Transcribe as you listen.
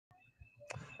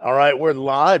All right, we're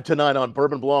live tonight on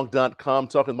bourbonblog.com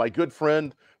talking to my good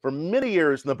friend for many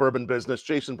years in the bourbon business,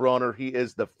 Jason Brauner. He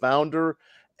is the founder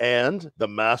and the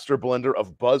master blender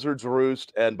of Buzzard's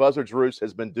Roost, and Buzzard's Roost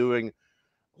has been doing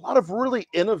a lot of really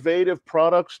innovative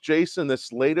products. Jason,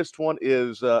 this latest one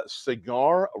is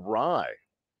Cigar Rye.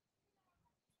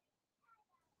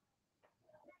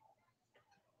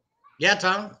 Yeah,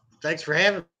 Tom, thanks for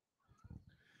having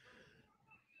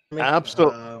me.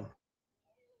 Absolutely.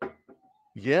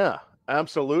 Yeah,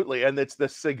 absolutely. And it's the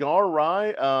Cigar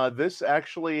Rye. This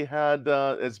actually had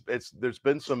there's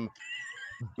been some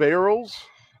barrels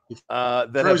that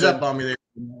froze have up on me there.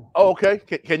 Oh, okay.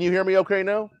 Can you hear me okay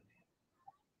now?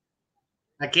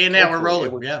 I can now. Hopefully We're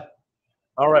rolling. Yeah.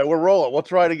 All right, we're rolling. We'll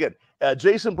try it again.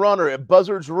 Jason Brauner at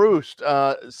Buzzard's Roost,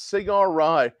 Cigar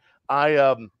Rye.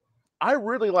 I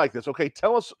really like this. Okay,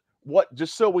 tell us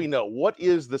just so we know, what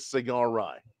is the Cigar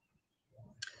Rye?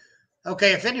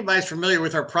 Okay, if anybody's familiar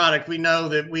with our product, we know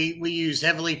that we use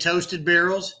heavily toasted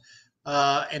barrels,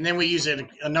 and then we use a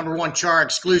 #1 char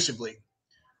exclusively.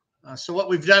 So what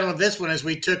we've done with this one is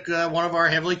we took one of our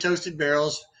heavily toasted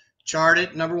barrels, charred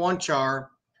it #1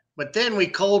 char, but then we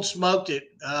cold smoked it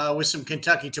with some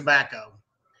Kentucky tobacco.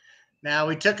 Now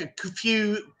we took a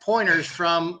few pointers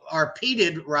from our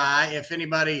peated rye. If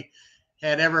anybody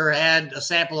had ever had a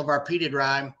sample of our peated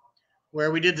rye, where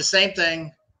we did the same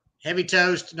thing. Heavy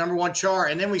toast, #1 char,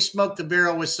 and then we smoked the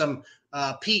barrel with some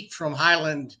peat from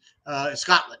Highland,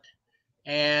 Scotland,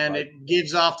 and Right. it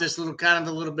gives off this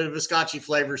little bit of a Scotchy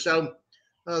flavor. So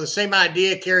the same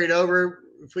idea carried over.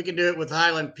 If we can do it with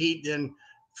Highland peat, then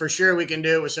for sure we can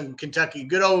do it with some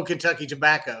good old Kentucky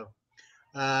tobacco.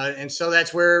 And so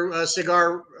that's where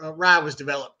Cigar Rye was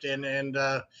developed, and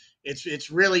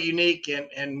it's really unique,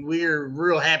 and we're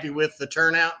real happy with the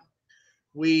turnout.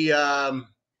 We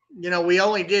we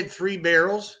only did 3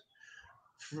 barrels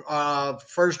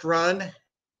first run,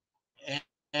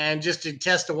 and just to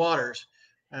test the waters,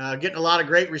 getting a lot of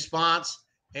great response,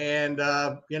 and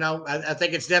I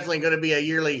think it's definitely going to be a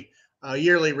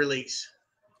yearly release.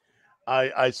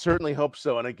 I certainly hope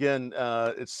so. And again,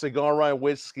 it's Cigar Rye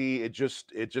whiskey. It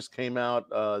just came out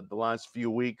the last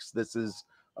few weeks. This is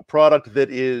a product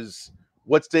that is.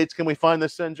 What states can we find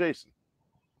this in, Jason?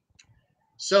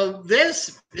 So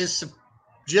this is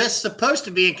just supposed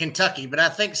to be in Kentucky, but I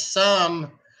think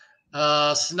some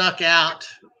snuck out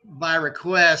by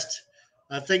request.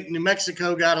 I think New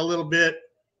Mexico got a little bit.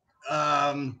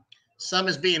 Some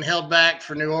is being held back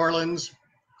for New Orleans,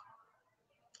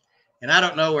 and I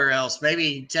don't know where else.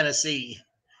 Maybe Tennessee.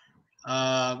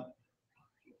 I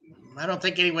don't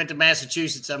think any went to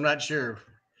Massachusetts. I'm not sure.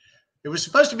 It was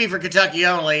supposed to be for Kentucky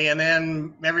only, and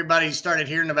then everybody started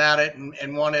hearing about it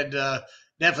and wanted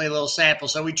definitely a little sample.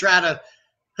 So we try to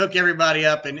hook everybody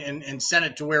up and send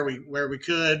it to where we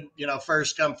could.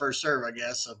 First come, first serve, I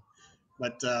guess. So,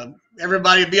 but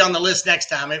everybody will be on the list next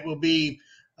time. It will be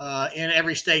in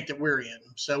every state that we're in.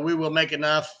 So we will make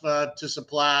enough to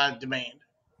supply demand.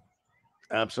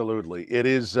 Absolutely. It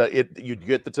is you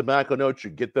get the tobacco notes, you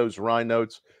get those rye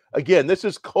notes. Again, this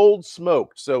is cold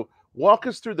smoked. So walk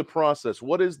us through the process.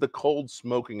 What is the cold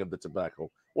smoking of the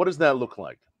tobacco? What does that look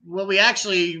like? Well, we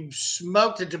actually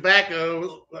smoked the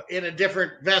tobacco in a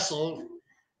different vessel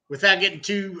without getting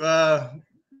too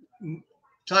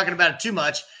talking about it too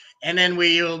much, and then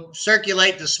we'll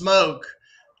circulate the smoke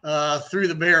through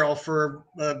the barrel for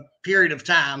a period of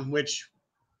time, which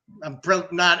I'm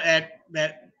not at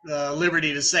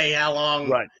liberty to say how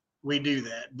long we do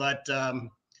that, but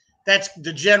that's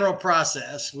the general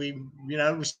process. We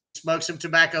smoke some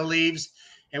tobacco leaves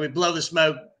and we blow the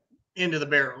smoke into the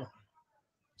barrel.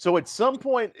 So at some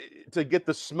point to get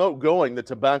the smoke going, the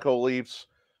tobacco leaves,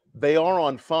 they are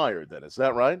on fire then, is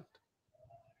that right?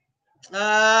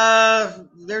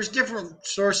 There's different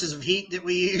sources of heat that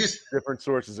we use. Different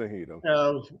sources of heat. Okay.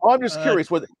 So, I'm just curious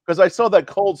because I saw that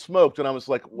cold smoked and I was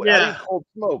like, how do you cold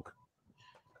smoke?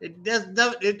 It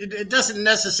doesn't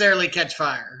necessarily catch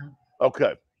fire.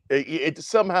 Okay. It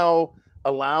somehow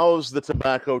allows the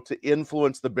tobacco to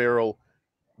influence the barrel,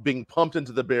 being pumped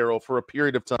into the barrel for a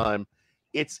period of time.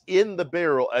 It's in the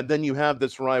barrel, and then you have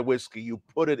this rye whiskey. You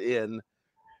put it in,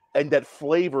 and that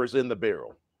flavor is in the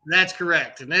barrel. That's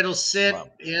correct. And it'll sit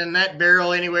in that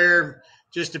barrel anywhere.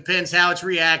 Just depends how it's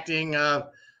reacting. I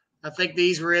think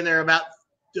these were in there about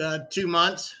 2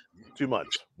 months. 2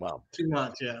 months. Wow. 2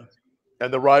 months, yeah.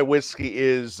 And the rye whiskey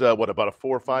is about a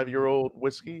 4 or 5 year old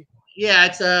whiskey? Yeah,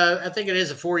 it's I think it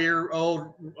is a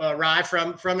 4-year-old rye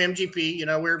from MGP.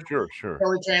 We're sure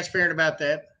totally transparent about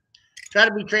that. Try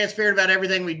to be transparent about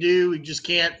everything we do. We just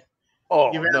can't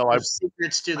give out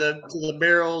secrets to the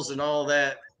barrels and all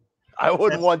that. I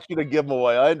wouldn't want you to give them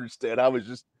away. I understand. I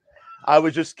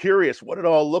was just curious what it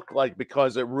all looked like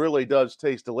because it really does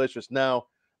taste delicious. Now,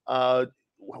 how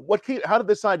did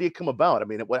this idea come about? I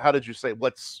mean, how did you say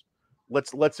let's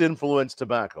influence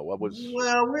tobacco? What was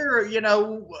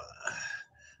Well,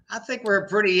 I think we're a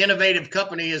pretty innovative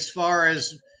company as far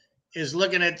as is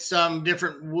looking at some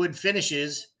different wood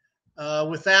finishes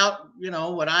without,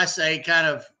 what I say, kind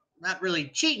of not really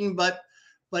cheating, but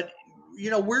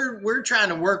we're trying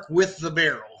to work with the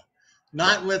barrel, right?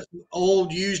 not with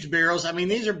old used barrels. I mean,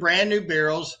 these are brand new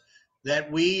barrels that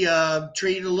we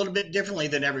treat a little bit differently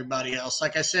than everybody else.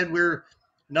 Like I said, we're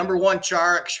number one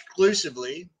char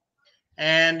exclusively,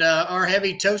 and our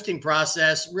heavy toasting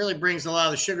process really brings a lot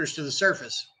of the sugars to the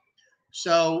surface.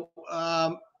 So,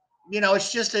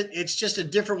 it's just a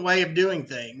different way of doing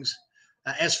things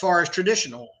as far as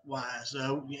traditional wise.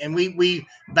 And we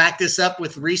back this up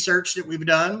with research that we've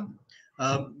done.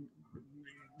 Um,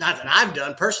 Not that I've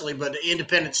done personally, but the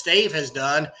independent stave has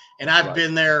done, and I've Right.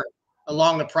 been there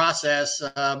along the process.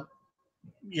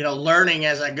 Learning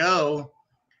as I go,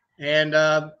 and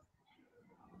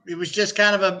it was just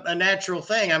kind of a natural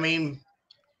thing. I mean,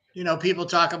 people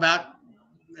talk about,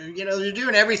 they're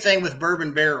doing everything with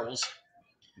bourbon barrels.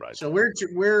 Right. So we're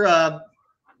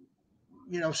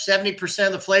 70%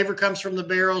 of the flavor comes from the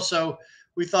barrel. So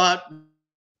we thought,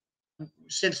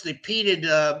 since the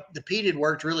peated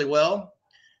worked really well,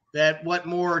 that what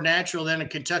more natural than a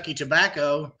Kentucky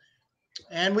tobacco.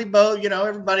 And we both,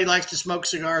 everybody likes to smoke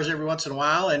cigars every once in a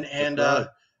while, and That's and right.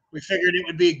 we figured it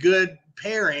would be a good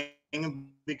pairing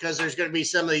because there's going to be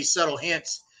some of these subtle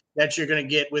hints that you're going to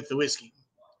get with the whiskey.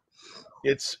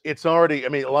 It's already. I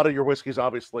mean, a lot of your whiskeys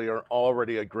obviously are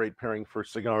already a great pairing for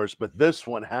cigars, but this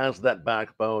one has that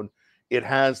backbone. It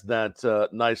has that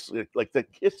nice, like the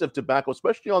kiss of tobacco,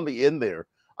 especially on the end there.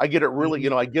 I get it really.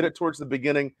 Mhm. I get it towards the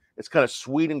beginning. It's kind of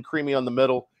sweet and creamy on the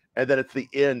middle, and then at the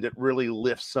end, it really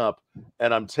lifts up,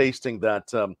 and I'm tasting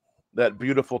that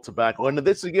beautiful tobacco. And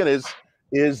this again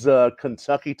is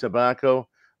Kentucky tobacco.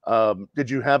 Did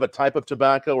you have a type of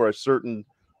tobacco or a certain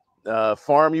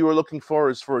farm you were looking for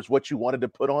as far as what you wanted to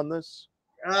put on this?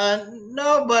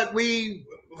 No, but we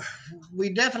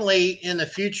definitely in the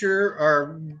future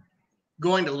are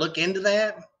going to look into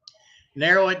that,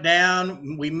 narrow it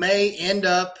down. We may end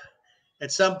up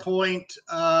at some point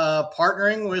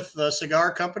partnering with a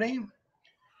cigar company,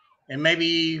 and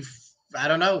maybe, I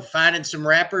don't know, finding some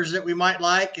wrappers that we might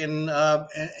like, and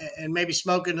maybe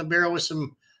smoking a barrel with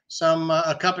some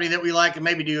a company that we like, and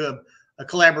maybe do a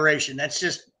collaboration. That's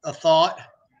just a thought.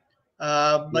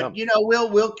 Yeah. But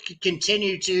we'll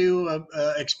continue to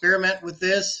experiment with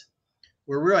this.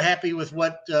 We're real happy with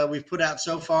what we've put out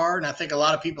so far, and I think a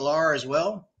lot of people are as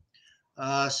well.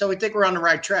 So we think we're on the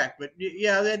right track. But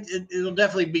yeah, it'll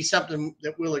definitely be something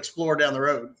that we'll explore down the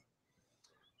road.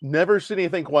 Never seen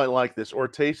anything quite like this or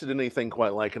tasted anything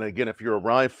quite like. And again, if you're a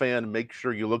rye fan, make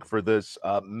sure you look for this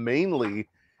mainly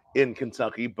in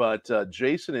Kentucky. But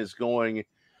Jason is going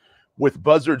with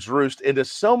Buzzard's Roost into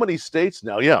so many states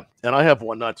now. Yeah, and I have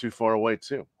one not too far away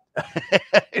too.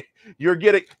 You're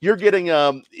getting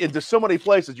into so many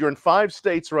places. You're in 5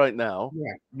 states right now.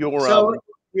 Yeah. You're So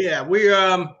yeah,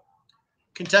 we're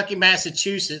Kentucky,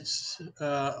 Massachusetts,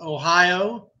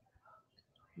 Ohio,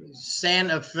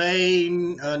 Santa Fe,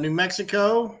 New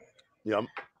Mexico. yeah,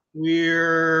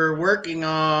 We're working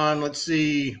on, let's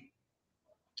see,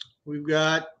 we've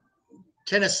got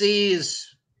Tennessee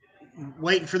is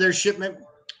waiting for their shipment.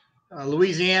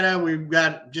 Louisiana, we've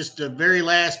got just the very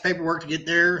last paperwork to get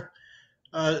there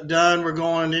done. We're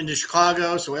going into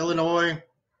Chicago, so Illinois,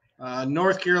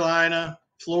 North Carolina,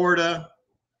 Florida,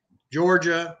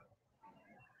 Georgia.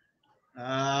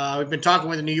 We've been talking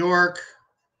with New York.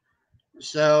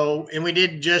 So, and we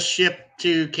did just ship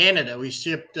to Canada. We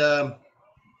shipped a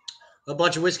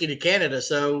bunch of whiskey to Canada.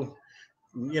 So,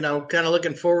 kind of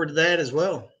looking forward to that as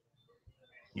well.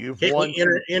 you've Hitting won the some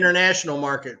international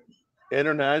market.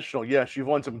 international. Yes, you've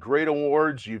won some great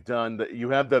awards. You've done that. You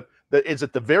have the is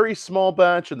it the very small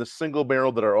batch and the single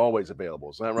barrel that are always available?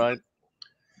 Is that right?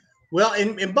 Well,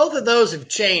 and both of those have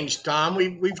changed, Tom.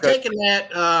 We've Okay. taken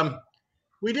that.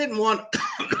 We didn't want,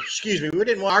 excuse me, we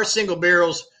didn't want our single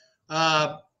barrels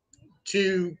uh,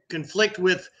 to conflict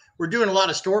with. We're doing a lot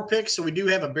of store picks, so we do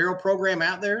have a barrel program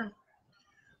out there.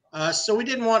 So we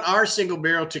didn't want our single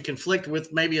barrel to conflict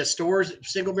with maybe a store's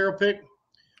single barrel pick.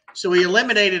 So we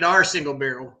eliminated our single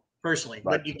barrel personally,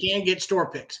 Right. but you can get store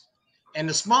picks. And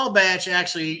the small batch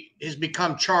actually has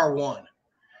become Char 1.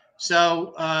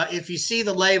 So if you see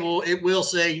the label, it will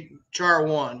say Char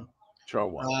 1. Char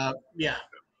one. Yeah.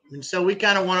 And so we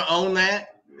kind of want to own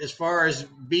that as far as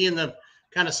being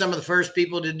kind of some of the first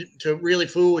people to really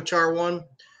fool with Char 1.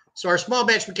 So our small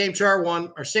batch became Char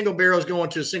 1. Our single barrel is going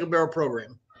to a single barrel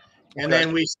program. And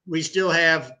then we still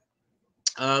have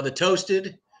the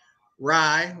toasted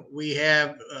rye. We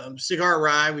have cigar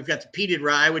rye. We've got the peated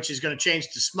rye, which is going to change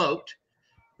to smoked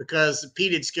because the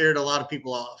peated scared a lot of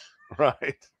people off.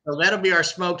 Right. So that'll be our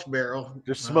smoked barrel.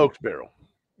 Just smoked barrel.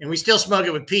 And we still smoke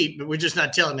it with peat, but we're just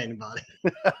not telling anybody.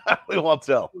 We won't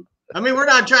tell. I mean, we're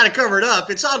not trying to cover it up.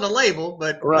 It's on the label,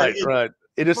 but right.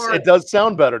 It does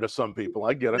sound better to some people.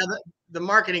 I get it. The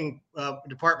marketing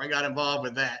department got involved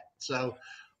with that. So,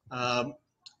 and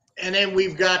then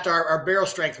we've got our barrel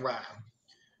strength rye.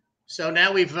 So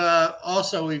now we've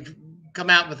come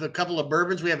out with a couple of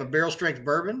bourbons. We have a barrel strength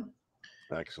bourbon.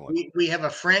 Excellent. We have a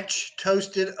French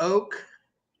toasted oak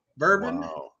bourbon,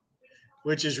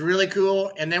 which is really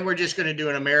cool. And then we're just going to do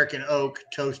an American oak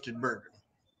toasted bourbon.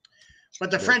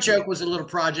 But the French oak was a little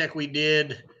project we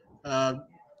did,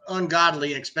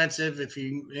 ungodly expensive.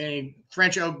 Any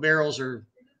French oak barrels are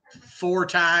 4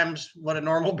 times what a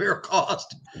normal barrel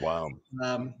cost. Wow.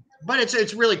 But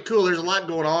it's really cool. There's a lot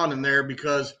going on in there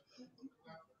because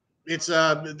it's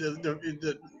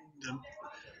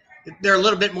they're a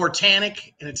little bit more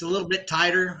tannic and it's a little bit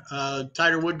tighter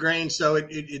wood grain. So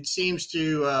it seems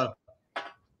to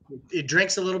it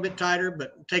drinks a little bit tighter,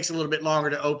 but it takes a little bit longer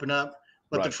to open up.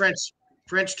 But the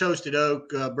French toasted oak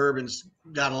bourbon's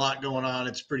got a lot going on.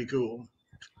 It's pretty cool.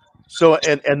 So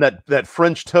and that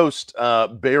French toast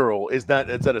barrel, is that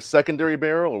a secondary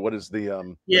barrel, or what is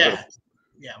the yeah.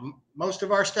 Most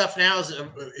of our stuff now is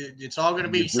it's all going to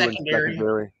be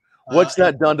secondary. What's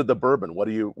that done to the bourbon?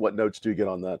 What notes do you get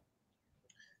on that?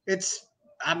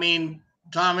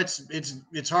 Tom,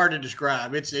 it's hard to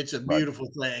describe. It's a beautiful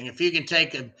thing. If you can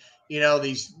take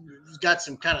it's got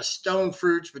some kind of stone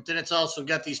fruits, but then it's also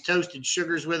got these toasted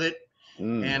sugars with it.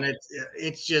 And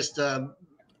it's just a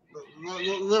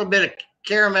little bit of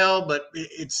caramel, but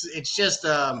it's just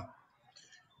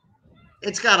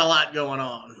it's got a lot going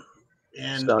on.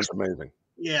 And sounds amazing.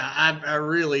 Yeah, I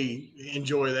really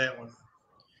enjoy that one.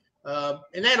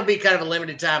 And that'll be kind of a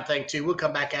limited time thing too. We'll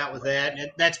come back out with that. And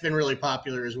that's been really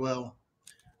popular as well.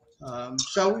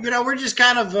 So, we're just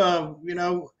kind of,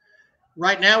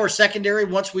 right now we're secondary.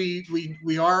 Once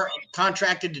we are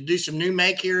contracted to do some new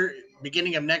make here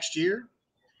beginning of next year.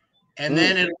 And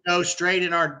then it'll go straight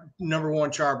in our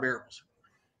 #1 char barrels.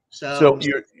 So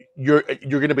you're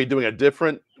going to be doing a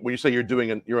different. When you say you're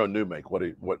doing your own new make, what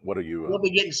are you? We'll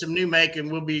be getting some new make,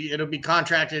 and it'll be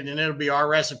contracted, and it'll be our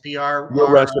recipe. Our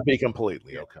recipe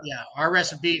completely. Okay. Yeah, our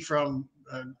recipe from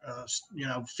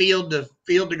field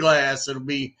to glass. It'll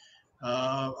be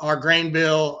our grain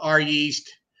bill, our yeast,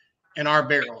 and our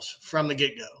barrels from the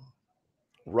get go.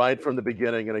 Right from the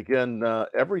beginning. And again,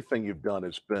 everything you've done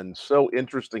has been so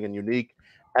interesting and unique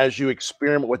as you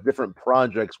experiment with different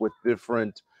projects with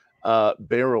different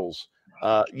barrels.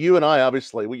 You and I,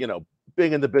 obviously,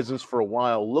 being in the business for a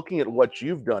while, looking at what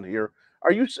you've done here,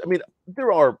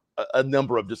 there are a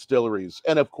number of distilleries,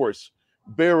 and of course,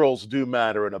 barrels do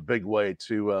matter in a big way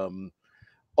to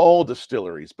all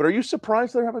distilleries. But are you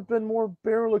surprised there haven't been more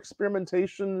barrel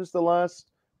experimentations the last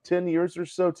 10 years or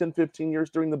so, 10, 15 years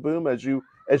during the boom as you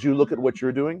look at what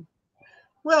you're doing?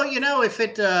 Well, if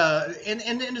it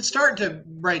and it's starting to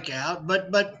break out,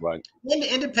 but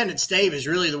Independent Stave is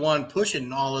really the one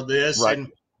pushing all of this. Right.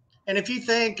 And if you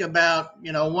think about,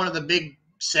 one of the big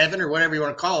 7 or whatever you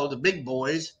want to call it, the big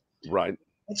boys, right?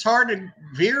 It's hard to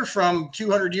veer from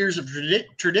 200 years of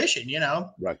tradition,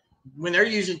 Right. When they're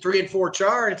using 3 and 4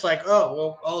 char, it's like, oh,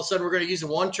 well, all of a sudden we're going to use a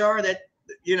 1 char. That,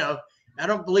 I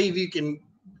don't believe you can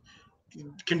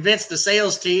convince the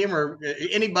sales team or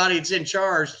anybody that's in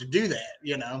charge to do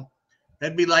that.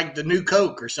 That'd be like the new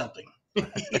Coke or something.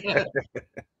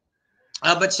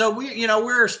 But so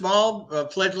we're a small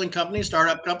fledgling company,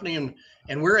 startup company,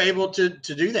 and we're able to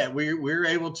do that. We're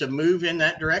able to move in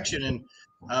that direction.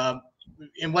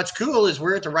 And what's cool is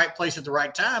we're at the right place at the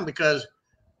right time because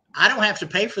I don't have to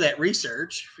pay for that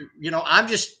research. I'm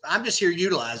just here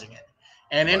utilizing it.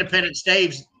 And Independent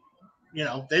Staves,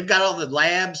 they've got all the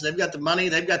labs, they've got the money,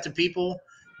 they've got the people.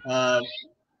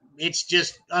 It's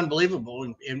just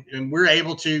unbelievable. And we're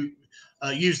able to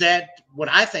use that, what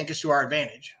I think is to our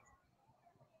advantage.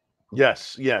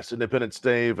 Yes. Independent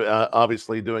Stave,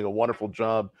 obviously doing a wonderful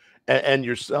job. And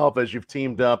yourself, as you've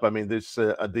teamed up,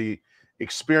 the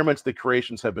experiments, the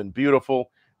creations have been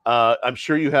beautiful. I'm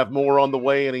sure you have more on the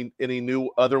way. Any new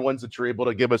other ones that you're able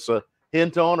to give us a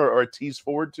hint on or a tease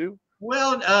forward to?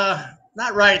 Well,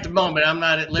 not right at the moment. I'm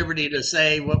not at liberty to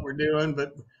say what we're doing,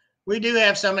 but we do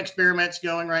have some experiments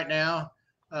going right now.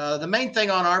 The main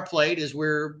thing on our plate is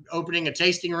we're opening a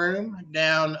tasting room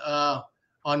down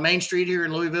on Main Street here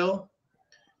in Louisville.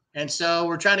 And so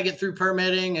we're trying to get through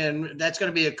permitting, and that's going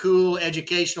to be a cool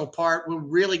educational part. We'll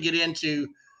really get into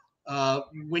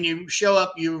when you show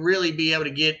up, you really be able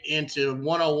to get into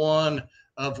 101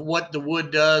 of what the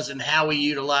wood does and how we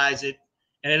utilize it.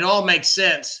 And it all makes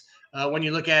sense when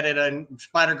you look at it on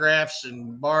spider graphs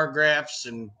and bar graphs.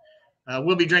 And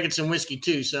we'll be drinking some whiskey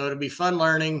too. So it'll be fun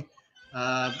learning.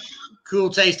 Cool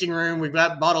tasting room. We've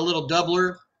bought a little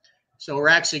doubler. So we're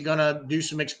actually going to do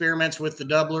some experiments with the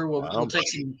doubler. We'll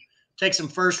take some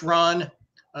first run,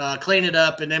 clean it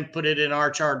up, and then put it in our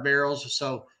charred barrels.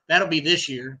 So that'll be this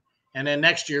year. And then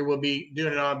next year we'll be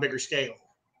doing it on a bigger scale.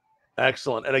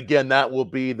 Excellent. And again, that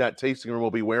tasting room will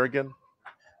be where again?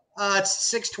 It's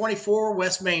 624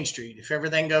 West Main Street, if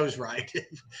everything goes right.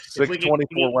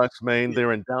 624 West Main.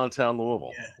 They're in downtown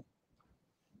Louisville. Yeah.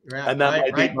 Right, and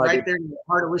that right there in the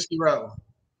heart of Whiskey Row.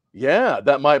 Yeah,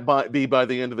 that might be by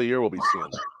the end of the year. We'll be seeing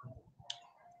that.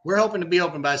 We're hoping to be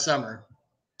open by summer.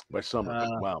 By summer,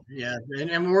 wow. Yeah,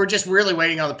 and we're just really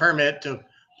waiting on the permit to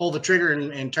pull the trigger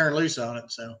and turn loose on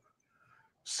it.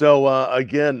 So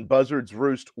again, Buzzard's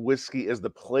Roost Whiskey is the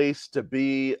place to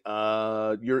be.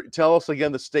 Tell us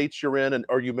again the states you're in,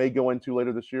 or you may go into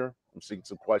later this year. I'm seeing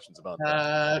some questions about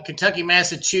that. Kentucky,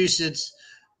 Massachusetts,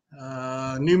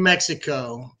 New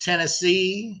Mexico,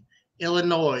 Tennessee,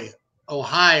 Illinois,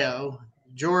 Ohio,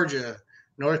 Georgia,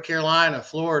 North Carolina,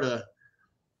 Florida,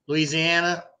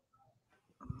 Louisiana,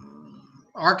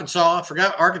 Arkansas. I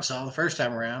forgot Arkansas the first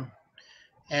time around.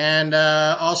 And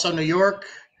also New York.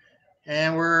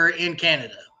 And we're in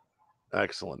Canada.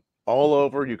 Excellent. All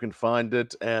over. You can find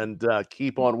it. And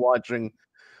keep on watching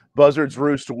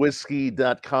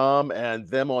buzzardsroostwhiskey.com and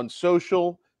them on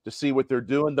social to see what they're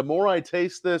doing. The more I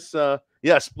taste this,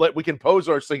 yes, we can pose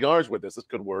our cigars with this. This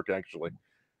could work, actually.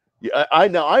 Yeah, I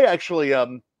know. I actually,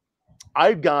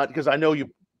 I've got, because I know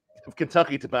you have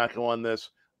Kentucky tobacco on this.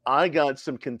 I got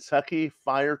some Kentucky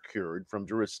Fire Cured from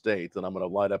Drew Estate that I'm going to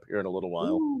light up here in a little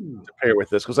while to pair with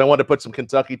this, because I want to put some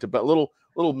Kentucky tobacco,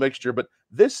 little mixture. But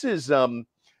this is,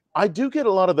 I do get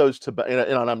a lot of those tobacco,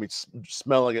 and I mean,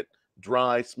 smelling it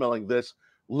dry, smelling this,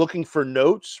 looking for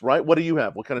notes, right? What do you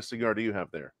have? What kind of cigar do you have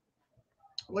there?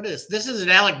 What is this? Is an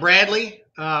Alec Bradley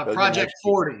Project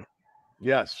 40.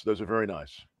 Yes, those are very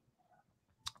nice.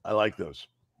 I like those.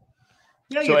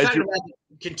 You're talking about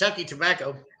Kentucky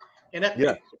tobacco. And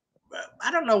I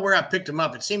don't know where I picked them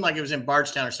up. It seemed like it was in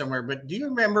Bardstown or somewhere. But do you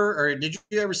remember, or did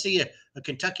you ever see a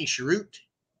Kentucky cheroot?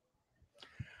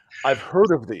 I've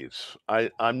heard of these.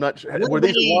 I'm not sure. Were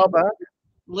these a while back?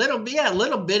 Little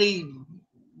bitty,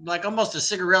 like almost a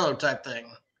cigarillo type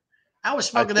thing. I was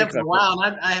smoking them for a while,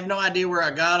 and I have no idea where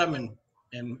I got them,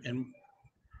 and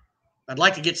I'd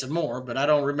like to get some more, but I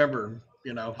don't remember.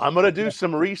 I'm going to do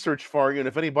some research for you, and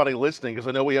if anybody listening, because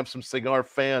I know we have some cigar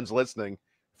fans listening.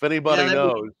 If anybody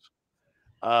knows,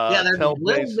 they're little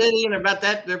bitty, and about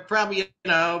that, they're probably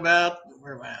about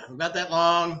that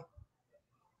long,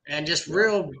 and just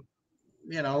real,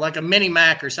 like a mini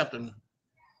Mac or something.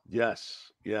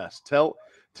 Yes.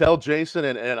 Tell Jason,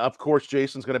 and of course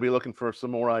Jason's going to be looking for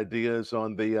some more ideas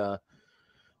on the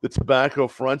tobacco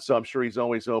front. So I'm sure he's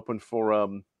always open for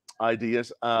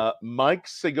ideas.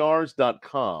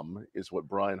 MikeCigars.com is what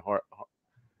Brian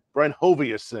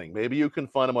Hovey is saying. Maybe you can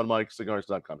find him on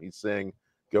MikeCigars.com. He's saying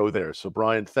go there. So,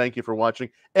 Brian, thank you for watching.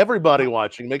 Everybody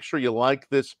watching, make sure you like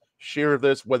this, share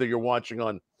this, whether you're watching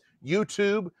on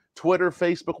YouTube, Twitter,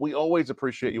 Facebook. We always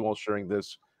appreciate you all sharing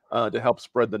this to help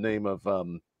spread the name of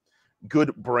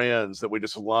good brands that we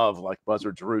just love, like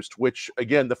Buzzard's Roost, which,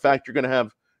 again, the fact you're going to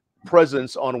have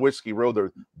presence on Whiskey Row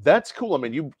there, that's cool. I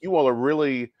mean, you all are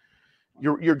really,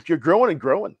 you're growing and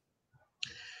growing.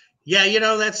 Yeah,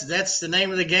 that's the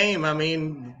name of the game. I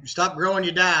mean, stop growing,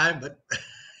 you die. But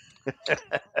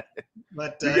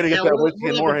you're gonna get that whiskey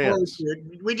in more hands.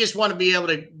 We just want to be able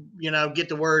to, get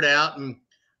the word out, and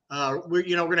we're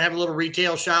gonna have a little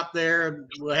retail shop there.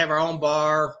 We'll have our own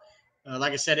bar,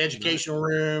 like I said, educational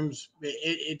rooms.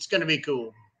 It's gonna be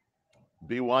cool.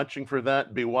 Be watching for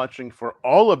that. Be watching for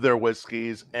all of their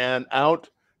whiskeys, and out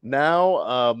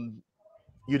now.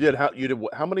 You did how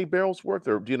many barrels worth,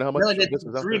 or do you know how much? Really did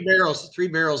 3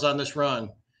 barrels on this run.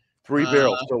 3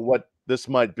 barrels. So what this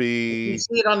might be? If you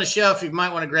see it on the shelf, you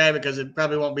might want to grab it because it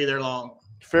probably won't be there long.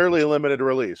 Fairly limited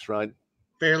release, right?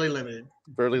 Fairly limited.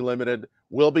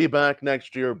 We'll be back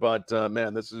next year, but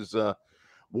man, this is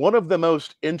one of the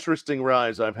most interesting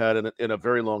ryes I've had in a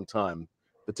very long time.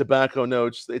 The tobacco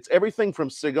notes, it's everything from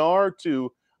cigar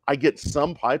to, I get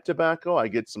some pipe tobacco, I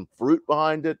get some fruit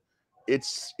behind it.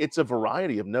 It's a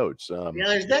variety of notes.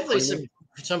 There's definitely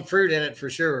some fruit in it for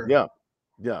sure. Yeah,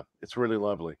 it's really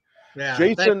lovely. Yeah,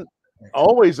 Jason,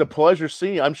 Always a pleasure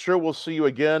seeing you. I'm sure we'll see you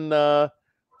again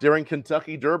during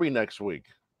Kentucky Derby next week.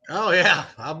 Oh yeah,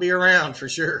 I'll be around for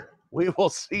sure. We will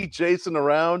see Jason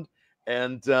around,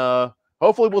 and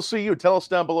hopefully we'll see you. Tell us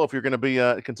down below if you're going to be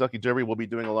at Kentucky Derby. We'll be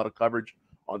doing a lot of coverage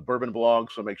on Bourbon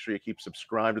Blog, so make sure you keep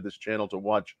subscribed to this channel to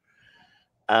watch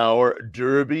our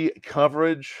Derby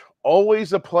coverage.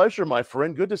 Always a pleasure, my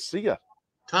friend. Good to see you.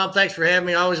 Tom, thanks for having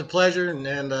me. Always a pleasure,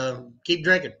 and keep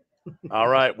drinking. All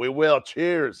right, we will.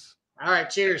 Cheers. All right,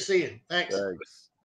 cheers. See you. Thanks. Thanks.